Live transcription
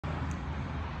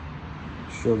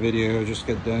Short video, just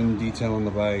got done detailing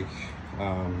the bike.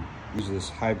 Use this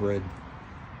hybrid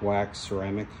wax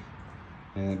ceramic,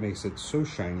 and it makes it so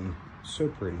shiny, so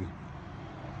pretty.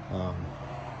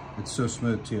 It's so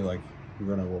smooth too, like you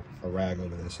run a rag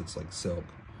over this, it's like silk.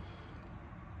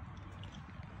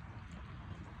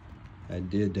 I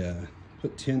did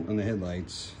put tint on the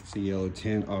headlights. It's a yellow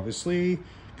tint, obviously.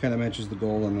 Kind of matches the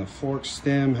gold on the fork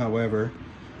stem. However,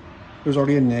 there's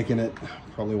already a nick in it.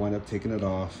 Probably wind up taking it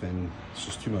off, and it's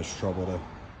just too much trouble to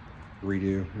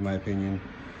redo, in my opinion.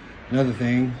 Another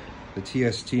thing, the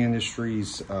TST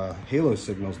Industries halo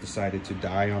signals decided to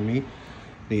die on me.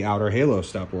 The outer halo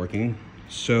stopped working,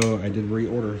 so I did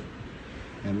reorder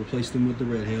and replaced them with the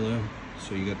red halo.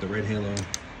 So you got the red halo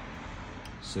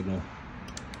signal,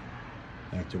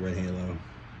 back to red halo.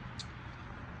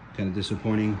 Kind of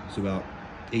disappointing. It's about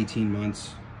 18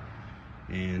 months,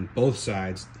 and both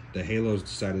sides, the halos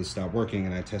decided to stop working,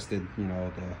 and I tested, you know,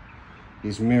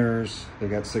 these mirrors, they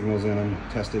got signals in them,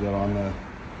 tested it on the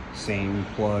same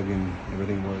plug, and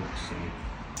everything works. So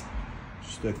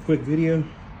just a quick video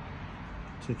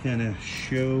to kind of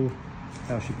show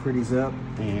how she pretties up.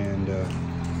 And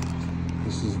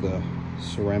this is the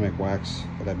ceramic wax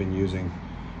that I've been using.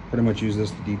 Pretty much use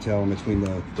this to detail in between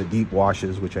the deep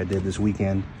washes, which I did this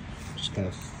weekend. Just kind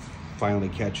of finally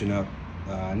catching up.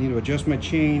 I need to adjust my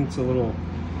chain. It's a little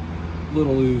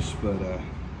loose, but you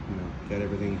know, got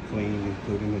everything clean,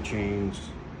 including the chains.